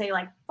you would say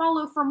like,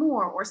 follow for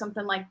more or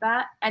something like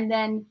that. And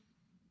then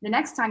the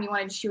next time you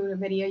wanted to shoot a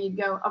video, you'd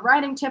go, a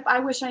writing tip I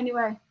wish I knew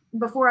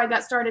before I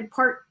got started,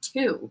 part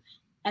 2.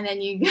 And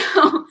then you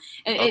go,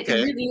 and it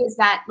really is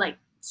that like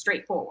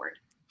straightforward.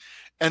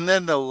 And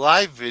then the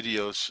live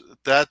videos,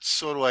 that's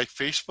sort of like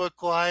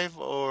Facebook Live,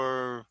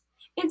 or?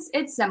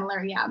 It's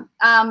similar, yeah.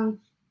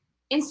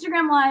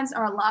 Instagram Lives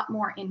are a lot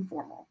more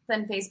informal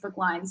than Facebook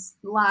Lives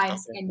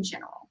in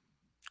general.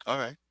 All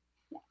right.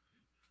 Yeah.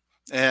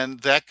 And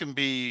that can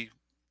be,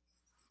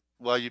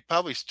 well, you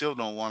probably still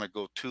don't want to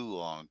go too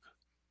long.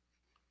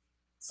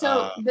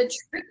 So the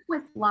trick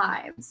with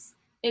lives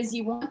is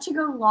you want to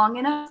go long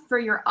enough for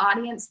your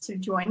audience to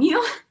join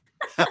you.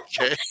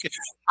 Okay.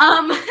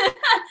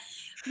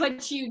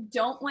 But you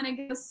don't want to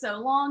go so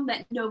long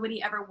that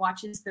nobody ever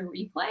watches the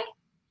replay.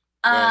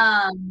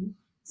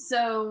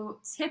 So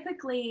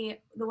typically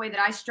the way that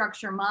I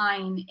structure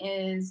mine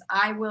is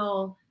I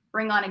will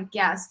bring on a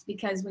guest,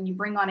 because when you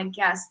bring on a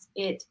guest,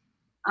 it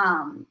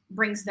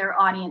brings their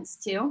audience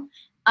to.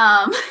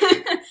 Um,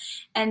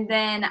 and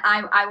then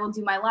I will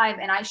do my live,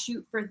 and I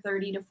shoot for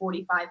 30 to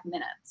 45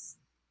 minutes.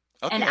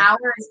 An Okay.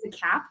 hour is the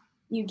cap.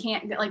 You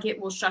can't, like, it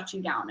will shut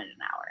you down in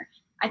an hour.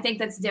 I think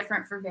that's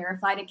different for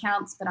verified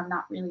accounts, but I'm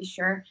not really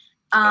sure.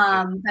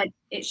 Okay. But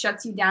it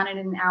shuts you down in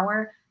an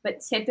hour. But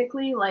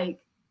typically, like,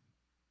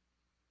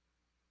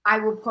 I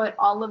will put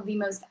all of the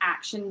most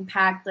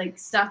action-packed, like,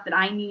 stuff that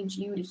I need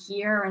you to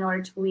hear in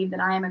order to believe that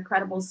I am a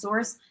credible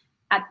source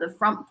at the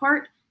front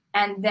part,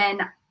 and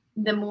then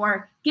the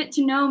more get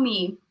to know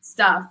me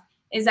stuff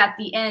is at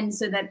the end,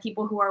 so that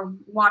people who are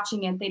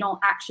watching it, they don't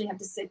actually have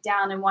to sit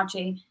down and watch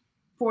a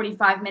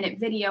 45-minute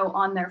video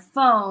on their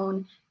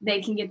phone.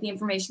 They can get the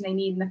information they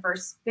need in the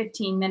first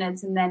 15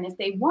 minutes, and then if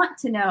they want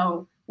to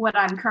know what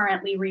I'm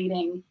currently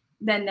reading,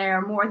 then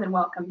they're more than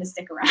welcome to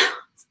stick around.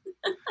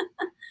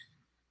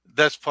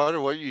 That's part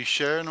of what you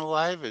share in a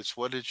live is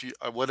what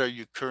are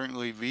you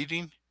currently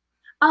reading?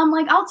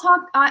 Like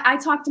I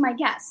talk to my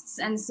guests,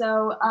 and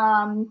so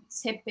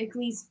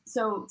typically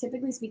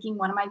speaking,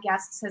 one of my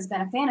guests has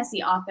been a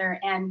fantasy author,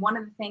 and one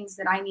of the things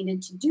that I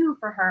needed to do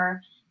for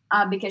her,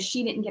 because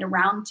she didn't get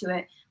around to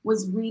it,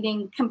 was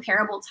reading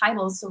comparable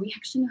titles, so we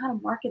actually know how to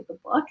market the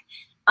book.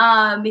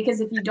 Because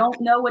if you don't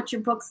know what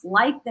your book's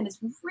like, then it's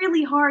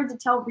really hard to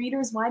tell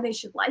readers why they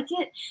should like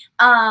it.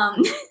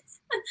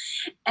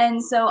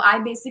 And so I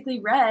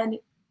basically read,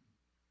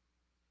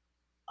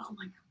 oh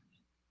my god,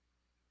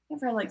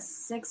 I've read like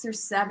 6 or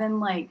 7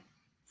 like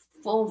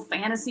full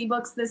fantasy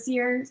books this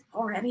year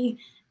already,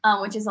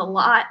 which is a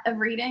lot of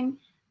reading.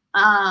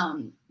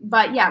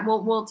 But yeah,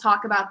 we'll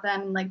talk about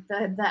them, like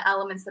the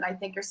elements that I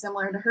think are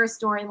similar to her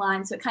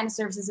storyline. So it kind of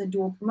serves as a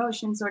dual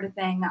promotion sort of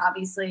thing,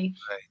 obviously.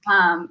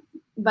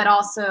 But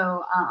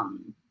also,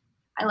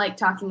 I like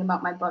talking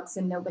about my books,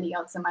 and nobody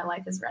else in my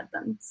life has read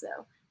them. So.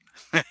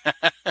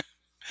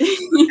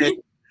 Okay.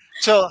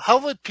 So how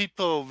would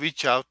people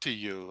reach out to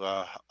you?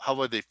 How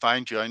would they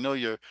find you?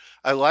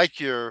 I like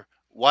your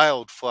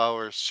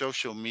wildflower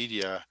social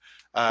media.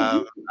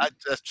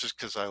 That's just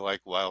because I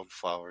like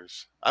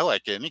wildflowers. I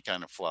like any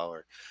kind of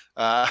flower.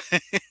 Uh,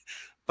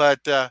 but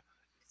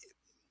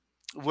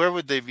where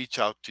would they reach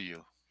out to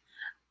you?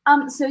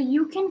 So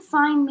you can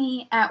find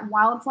me at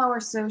Wildflower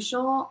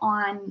Social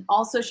on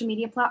all social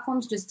media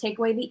platforms. Just take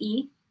away the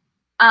E.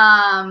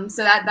 So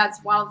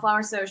that's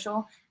Wildflower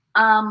Social.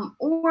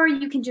 Or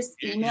you can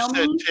just You email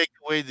said me. take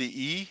away the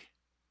E?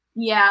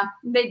 Yeah,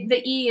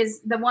 the E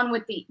is the one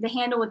with the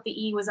handle with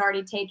the E was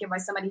already taken by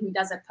somebody who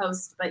doesn't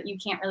post, but you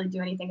can't really do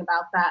anything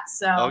about that.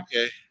 So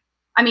Okay.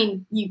 I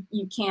mean, you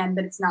can,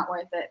 but it's not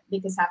worth it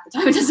because half the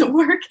time it doesn't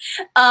work.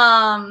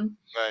 Um,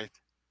 Right.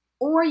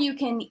 or you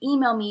can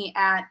email me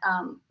at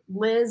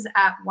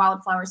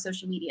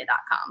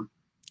liz@wildflowersocialmedia.com.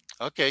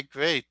 Okay,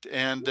 great.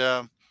 And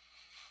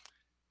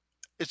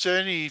is there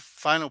any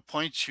final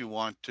points you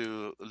want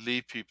to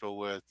leave people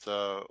with,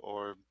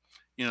 or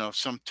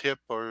some tip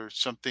or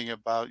something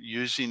about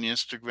using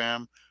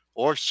Instagram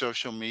or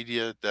social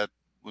media that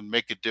would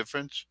make a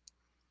difference,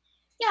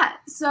 Yeah,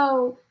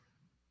 so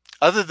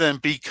other than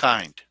be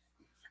kind?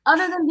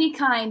 other than be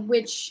kind,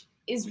 which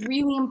is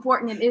really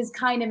important, it is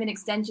kind of an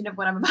extension of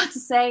what I'm about to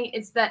say,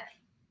 it's that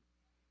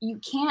you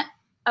can't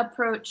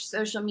approach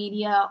social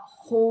media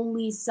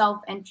wholly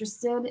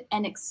self-interested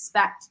and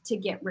expect to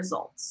get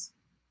results.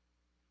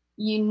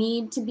 You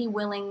need to be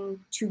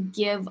willing to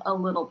give a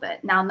little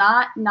bit. Now,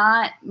 not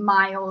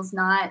miles,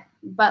 not,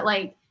 but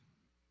like,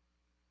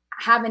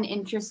 have an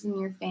interest in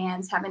your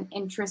fans, have an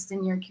interest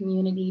in your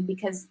community,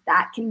 because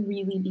that can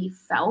really be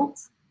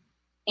felt.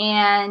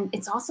 And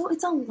it's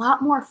a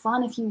lot more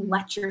fun if you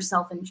let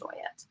yourself enjoy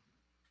it.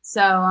 So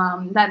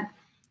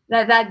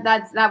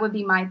that would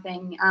be my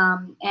thing.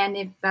 And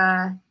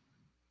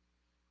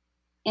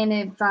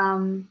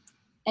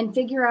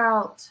figure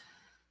out.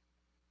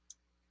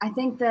 I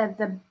think that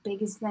the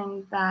biggest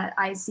thing that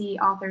I see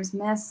authors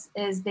miss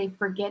is they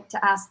forget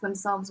to ask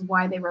themselves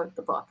why they wrote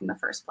the book in the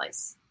first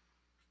place.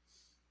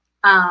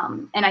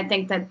 And I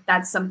think that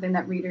that's something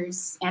that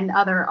readers and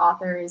other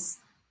authors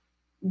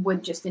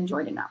would just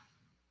enjoy to know.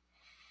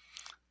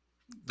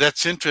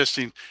 That's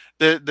interesting.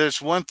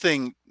 There's one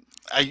thing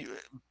I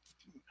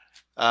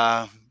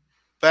uh,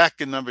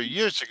 back a number of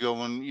years ago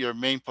when your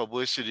main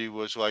publicity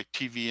was like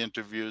TV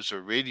interviews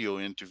or radio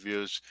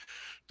interviews.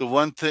 The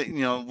one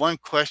thing, one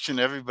question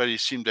everybody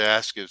seemed to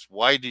ask is,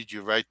 why did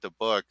you write the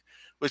book?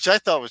 Which I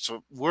thought was the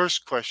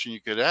worst question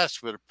you could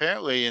ask, but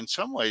apparently in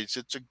some ways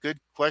it's a good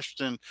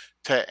question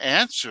to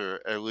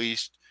answer, at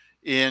least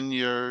in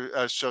your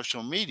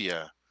social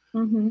media.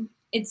 Mm-hmm.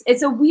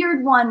 It's a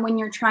weird one when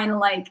you're trying to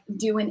like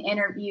do an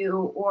interview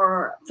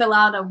or fill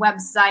out a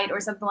website or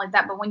something like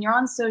that. But when you're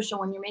on social,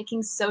 when you're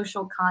making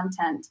social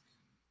content,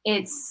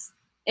 it's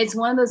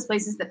one of those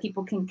places that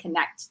people can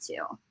connect to.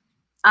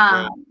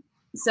 Right.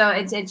 So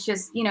it's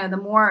just,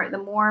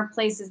 the more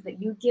places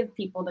that you give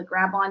people to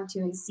grab onto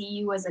and see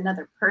you as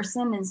another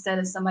person instead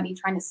of somebody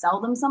trying to sell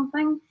them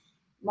something,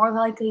 more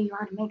likely you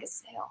are to make a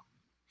sale.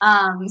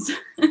 So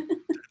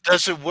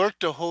Does it work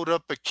to hold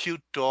up a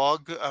cute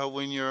dog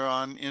when you're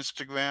on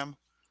Instagram?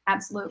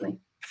 absolutely.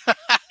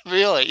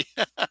 Really?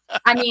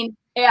 I mean,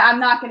 yeah, I'm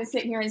not going to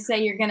sit here and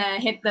say you're going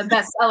to hit the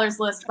bestsellers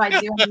list by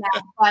doing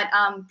that,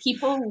 but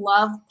people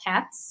love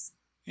pets.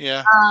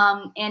 Yeah.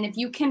 And if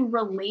you can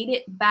relate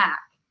it back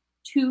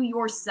to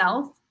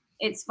yourself,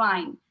 it's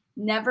fine.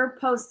 Never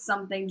post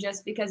something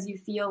just because you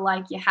feel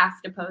like you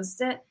have to post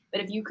it.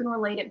 But if you can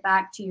relate it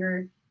back to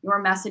your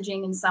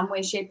messaging in some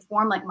way, shape,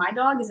 form, like my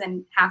dog is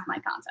in half my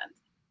content.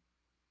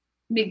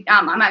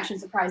 I'm actually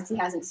surprised he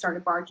hasn't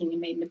started barking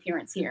and made an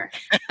appearance here.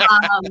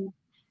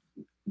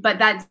 But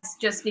that's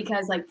just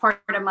because like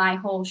part of my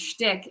whole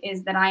shtick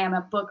is that I am a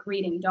book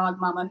reading dog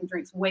mama who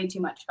drinks way too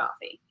much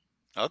coffee.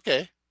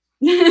 Okay.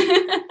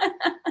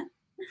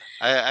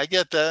 I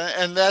get that.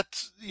 And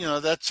that's,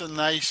 that's a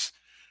nice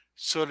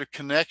sort of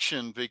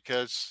connection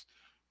because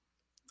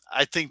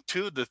I think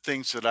too, the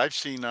things that I've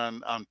seen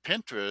on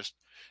Pinterest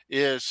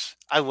is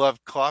I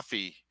love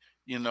coffee,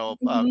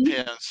 Mhm.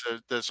 pins.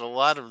 There's a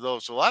lot of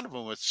those, a lot of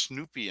them with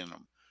Snoopy in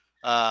them.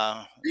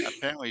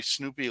 Apparently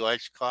Snoopy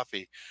likes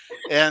coffee.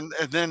 And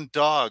then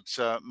dogs.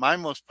 My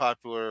most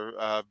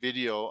popular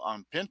video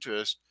on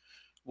Pinterest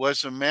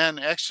was a man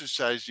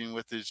exercising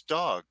with his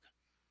dog.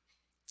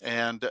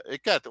 And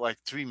it got like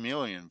 3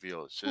 million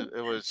views.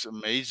 It was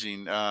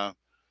amazing. But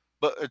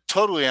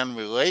totally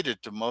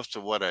unrelated to most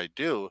of what I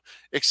do,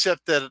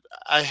 except that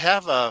I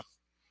have a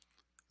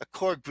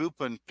core group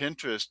on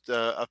Pinterest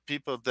of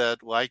people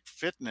that like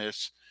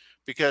fitness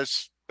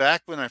because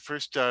back when I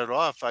first started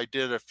off, I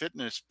did a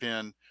fitness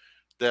pin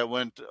that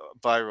went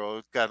viral.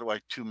 It got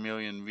like 2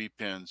 million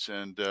repins.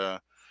 And,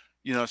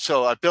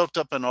 so I built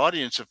up an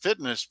audience of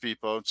fitness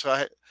people. And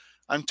so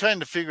I'm trying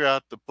to figure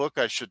out the book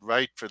I should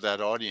write for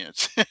that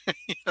audience.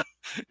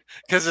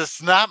 Because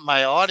it's not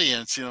my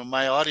audience.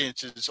 My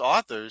audience is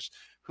authors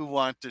who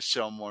want to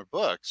sell more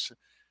books.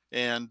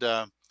 And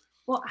Well,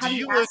 do have you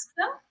you look? asked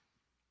them?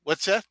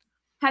 What's that?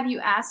 Have you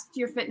asked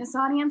your fitness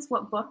audience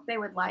what book they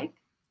would like?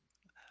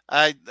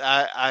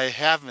 I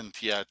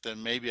haven't yet,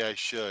 and maybe I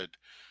should.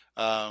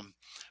 Um,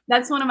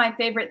 That's one of my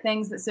favorite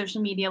things that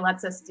social media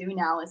lets us do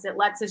now is it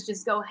lets us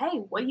just go, "Hey,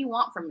 what do you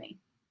want from me?"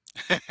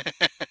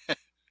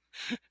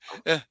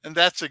 and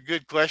that's a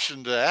good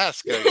question to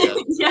ask, I guess,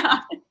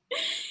 Yeah.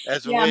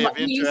 as a Yeah, way but of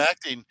he's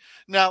interacting.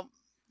 Now,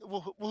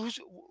 who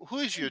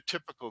is your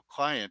typical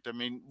client? I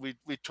mean, we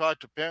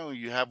talked. Apparently,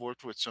 you have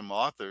worked with some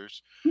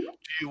authors. Do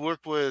you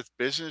work with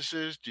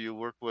businesses? Do you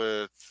work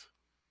with?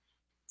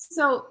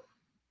 so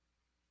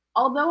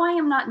although I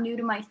am not new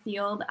to my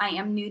field, I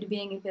am new to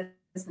being a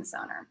business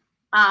owner,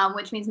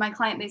 which means my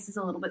client base is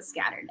a little bit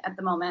scattered at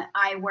the moment.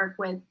 I work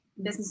with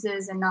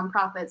businesses and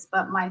nonprofits,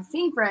 but my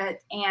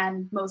favorite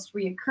and most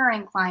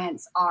reoccurring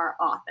clients are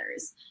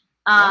authors.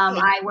 Okay.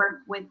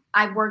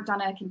 I've worked on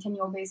a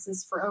continual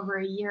basis for over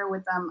a year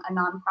with a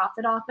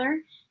nonprofit author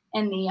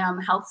in the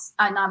health,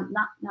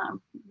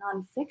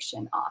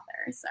 nonfiction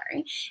author,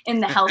 sorry, in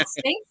the health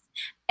space.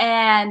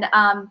 And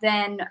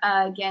then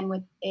again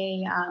with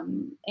a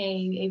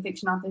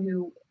fiction author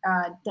who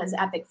does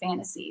epic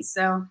fantasy.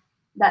 So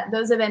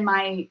those have been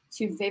my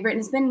two favorite, and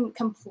it's been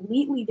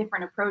completely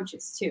different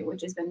approaches too,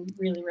 which has been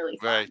really really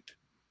fun.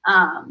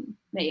 Right.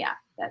 But yeah,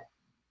 that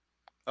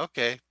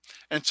Okay.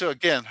 And so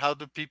again, how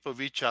do people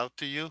reach out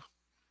to you?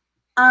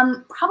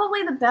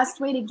 probably the best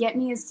way to get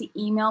me is to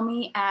email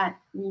me at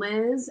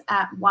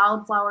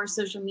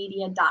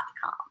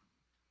liz@wildflowersocialmedia.com.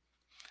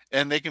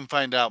 And they can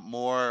find out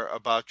more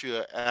about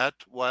you at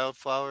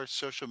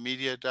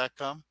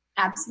wildflowersocialmedia.com.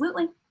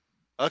 Absolutely.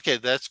 Okay,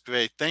 that's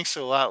great. Thanks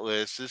a lot,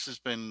 Liz. This has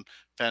been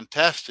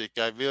fantastic.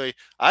 I've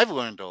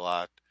learned a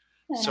lot.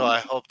 So Yeah, I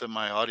hope that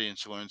my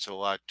audience learns a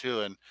lot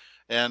too.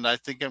 And I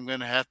think I'm going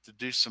to have to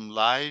do some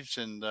lives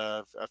and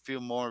a few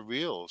more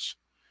reels.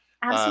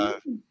 Uh,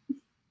 absolutely.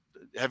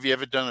 have you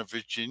ever done a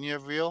Virginia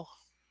reel?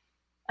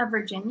 A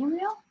Virginia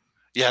reel?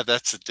 Yeah,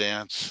 that's a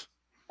dance.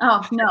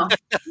 Oh no,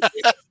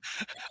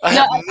 I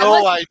no, have I no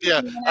wasn't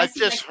idea. kidding when I I've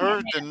said I just can't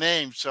heard the dance.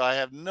 name, so I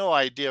have no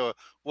idea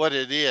what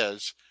it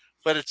is,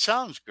 but it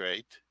sounds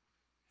great.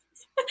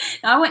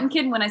 I wasn't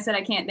kidding when I said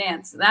I can't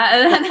dance.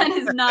 That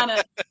is not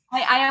a.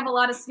 I have a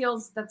lot of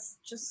skills. That's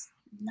just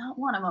not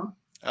one of them.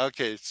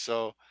 Okay,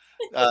 so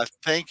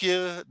thank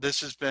you. This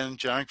has been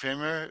John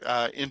Kramer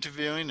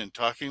interviewing and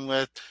talking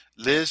with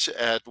Liz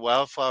at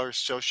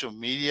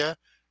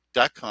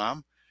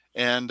wildflowersocialmedia.com.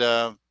 And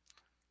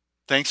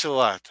thanks a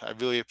lot. I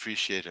really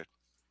appreciate it.